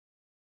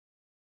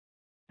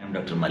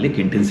I'm Dr. Malik,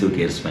 intensive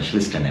care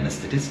specialist and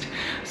anesthetist.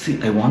 See,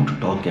 I want to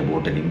talk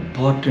about an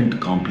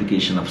important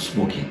complication of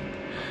smoking.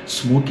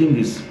 Smoking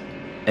is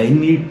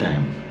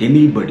anytime,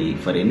 anytime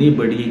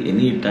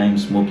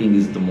smoking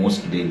is the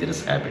most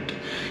dangerous habit.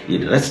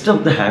 The rest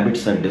of the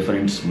habits are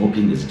different,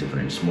 smoking is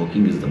different.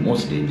 Smoking is the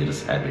most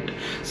dangerous habit.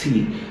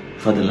 See,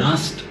 for the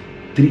last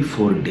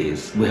 3-4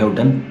 days, we have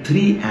done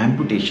 3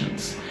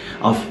 amputations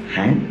of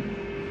hand,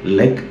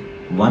 leg.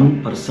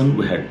 One person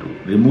we had to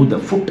remove the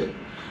foot.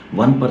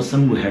 One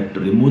person we had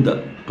to remove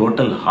the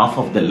total half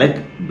of the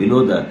leg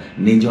below the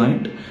knee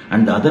joint,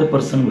 and the other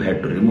person we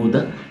had to remove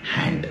the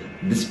hand,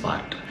 this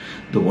part.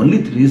 The only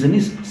reason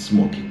is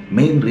smoking.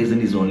 Main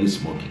reason is only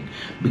smoking,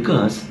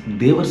 because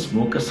they were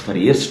smokers for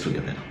years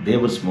together.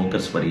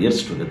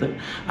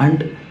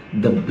 And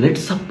the blood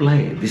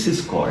supply, this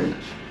is called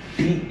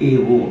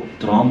TAO,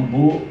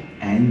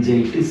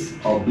 thromboangiitis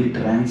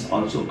obliterans,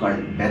 also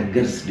called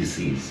Berger's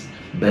disease.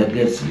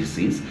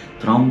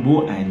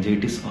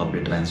 Thromboangiitis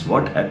obliterans.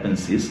 What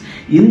happens is,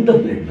 in the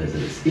blood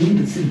vessels,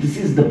 this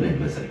is the blood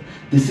vessel.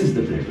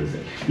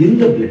 In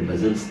the blood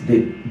vessels,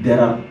 there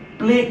are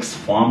plaques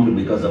formed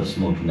because of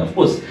smoking. Of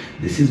course,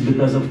 this is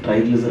because of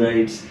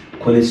triglycerides,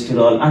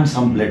 cholesterol, and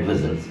some blood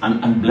vessels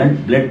and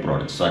blood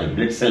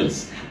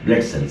cells.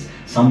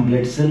 Some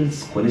blood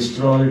cells,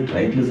 cholesterol,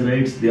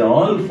 triglycerides, they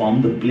all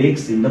form the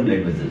plaques in the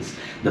blood vessels.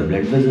 The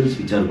blood vessels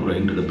which are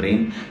going to the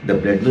brain, the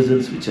blood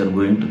vessels which are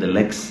going to the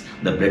legs,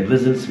 the blood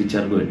vessels which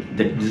are going,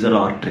 these are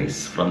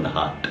arteries from the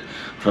heart.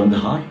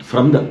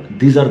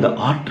 These are the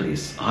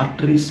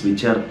arteries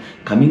which are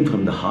coming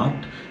from the heart,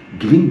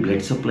 giving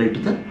blood supply to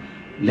the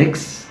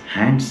legs,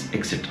 hands,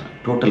 etc.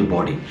 Total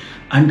body,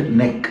 and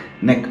neck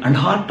and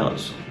heart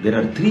also. There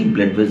are 3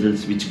 blood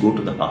vessels which go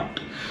to the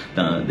heart.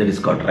 That is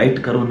called right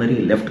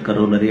coronary, left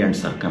coronary, and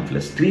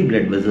circumflex. 3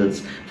 blood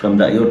vessels from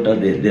the aorta,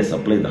 they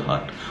supply the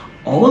heart.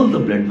 All the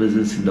blood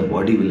vessels in the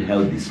body will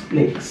have these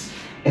plaques,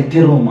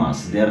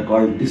 atheromas. They are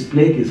called, this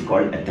plaque is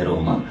called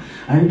atheroma,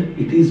 and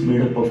it is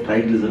made up of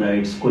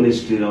triglycerides,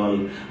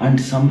 cholesterol,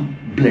 and some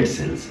blood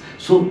cells.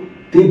 So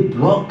they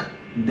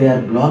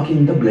are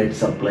blocking the blood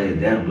supply.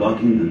 They are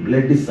blocking, the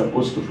blood is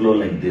supposed to flow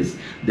like this.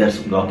 They are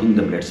blocking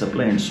the blood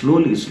supply, and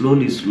slowly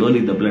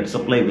the blood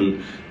supply will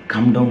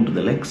come down to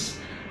the legs,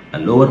 a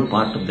lower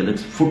part of the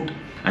legs, foot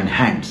and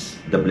hands.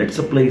 The blood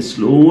supply is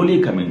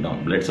slowly coming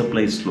down.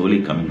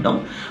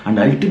 And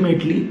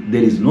ultimately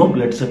there is no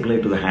blood supply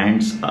to the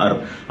hands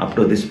or up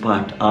to this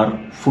part or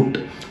foot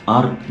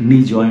or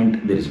knee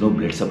joint. There is no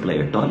blood supply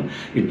at all.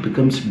 It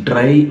becomes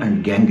dry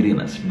and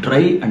gangrenous.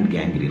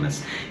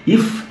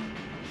 If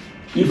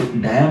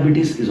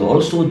diabetes is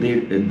also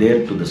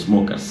there to the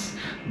smokers,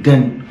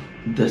 then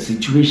the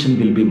situation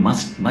will be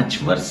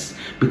much worse,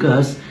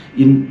 because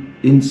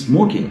in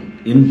smoking,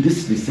 in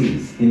this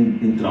disease,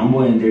 in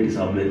thromboangiitis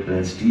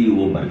obliterans,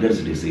 TAO,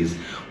 Berger's disease,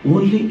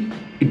 only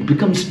it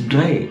becomes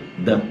dry.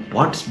 The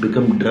parts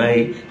become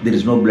dry. There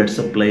is no blood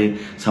supply.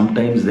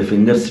 Sometimes the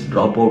fingers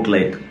drop out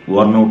like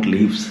worn out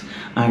leaves,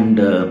 and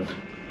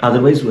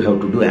otherwise we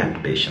have to do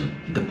amputation.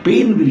 The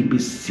pain will be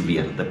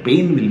severe.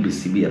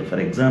 For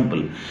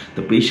example,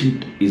 the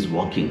patient is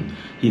walking.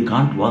 He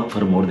can't walk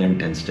for more than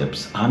 10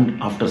 steps. And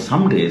after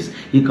some days,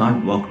 he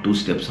can't walk 2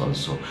 steps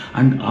also.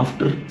 And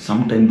after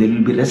some time, there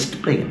will be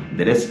rest pain.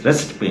 There is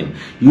rest pain.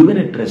 Even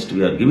at rest,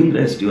 we are giving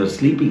rest, you are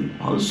sleeping.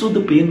 Also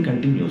the pain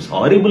continues.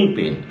 Horrible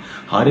pain.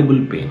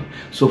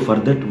 So for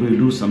that, we will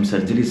do some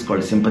surgeries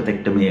called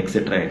sympathectomy,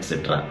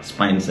 etc.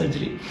 Spine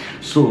surgery.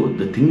 So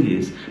the thing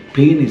is,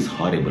 pain is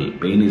horrible.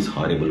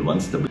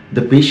 Once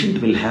the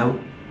patient will have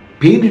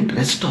pain at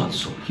rest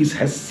also. He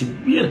has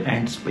severe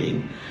hands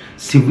pain,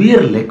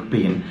 severe leg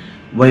pain.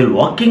 While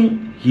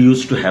walking, he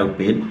used to have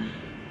pain.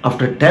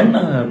 After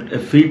 10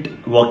 feet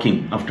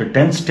walking, after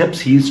 10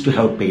 steps, he used to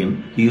have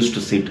pain. He used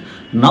to sit.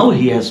 Now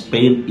he has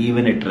pain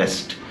even at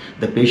rest.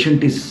 The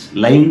patient is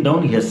lying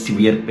down, he has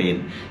severe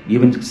pain.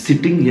 Even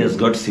sitting, he has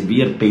got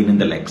severe pain in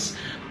the legs.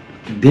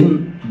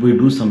 Then we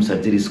do some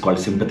surgeries called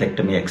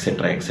sympathectomy,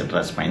 etc.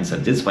 Spine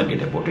surgeries,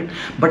 forget about it.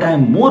 But I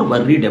am more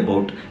worried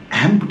about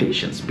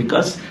amputations,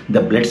 because the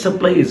blood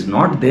supply is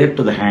not there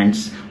to the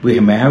hands. We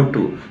may have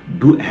to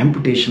do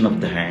amputation of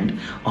the hand,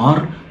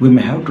 or we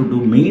may have to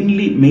do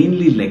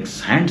mainly legs.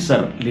 Hands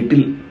are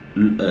little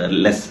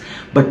less,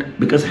 but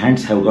because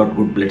hands have got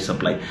good blood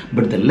supply.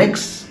 But the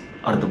legs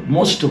are the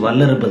most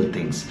vulnerable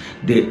things.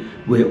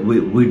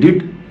 We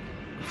did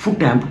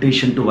foot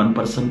amputation to one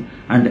person,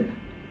 and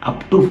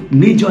up to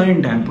knee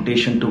joint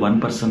amputation to one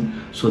person.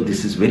 So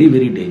this is very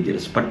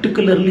dangerous.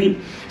 Particularly,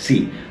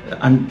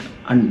 and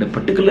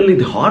particularly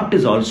the heart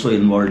is also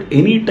involved.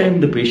 Anytime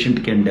the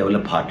patient can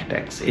develop heart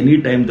attacks.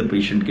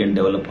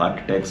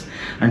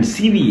 And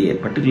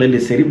CVA, particularly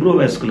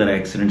cerebrovascular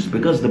accidents,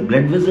 because the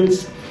blood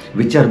vessels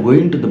which are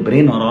going to the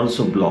brain are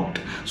also blocked.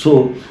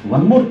 So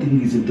one more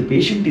thing is, if the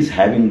patient is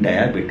having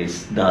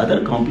diabetes, the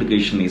other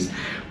complication is,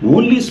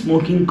 only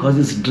smoking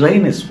causes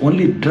dryness,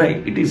 only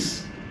dry.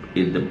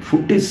 The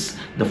foot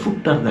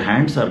or the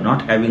hands are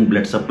not having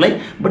blood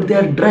supply, but they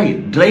are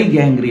dry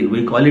gangrene.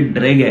 We call it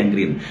dry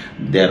gangrene.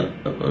 They are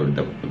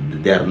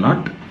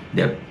not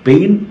They are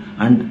pain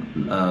and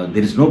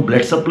there is no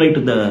blood supply to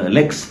the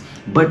legs,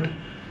 but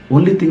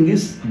only thing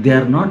is they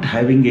are not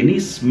having any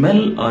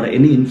smell or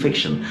any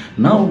infection.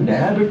 Now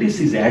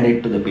diabetes is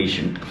added to the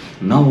patient.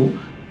 Now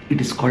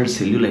it is called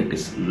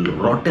cellulitis.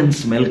 Rotten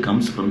smell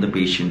comes from the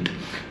patient,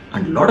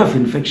 and lot of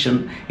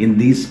infection in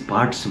these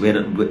parts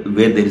where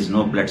there is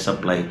no blood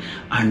supply,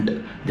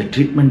 and the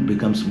treatment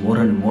becomes more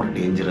and more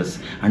dangerous,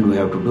 and we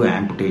have to do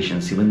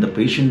amputations. Even the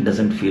patient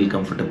doesn't feel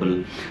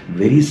comfortable,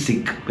 very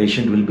sick,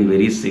 patient will be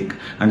very sick,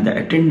 and the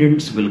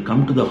attendants will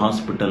come to the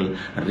hospital,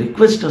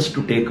 request us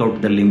to take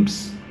out the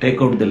limbs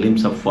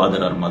of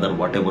father or mother,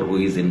 whatever who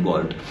is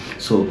involved.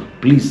 So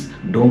please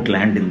don't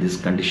land in this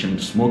condition.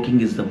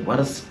 Smoking is the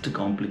worst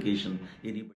complication.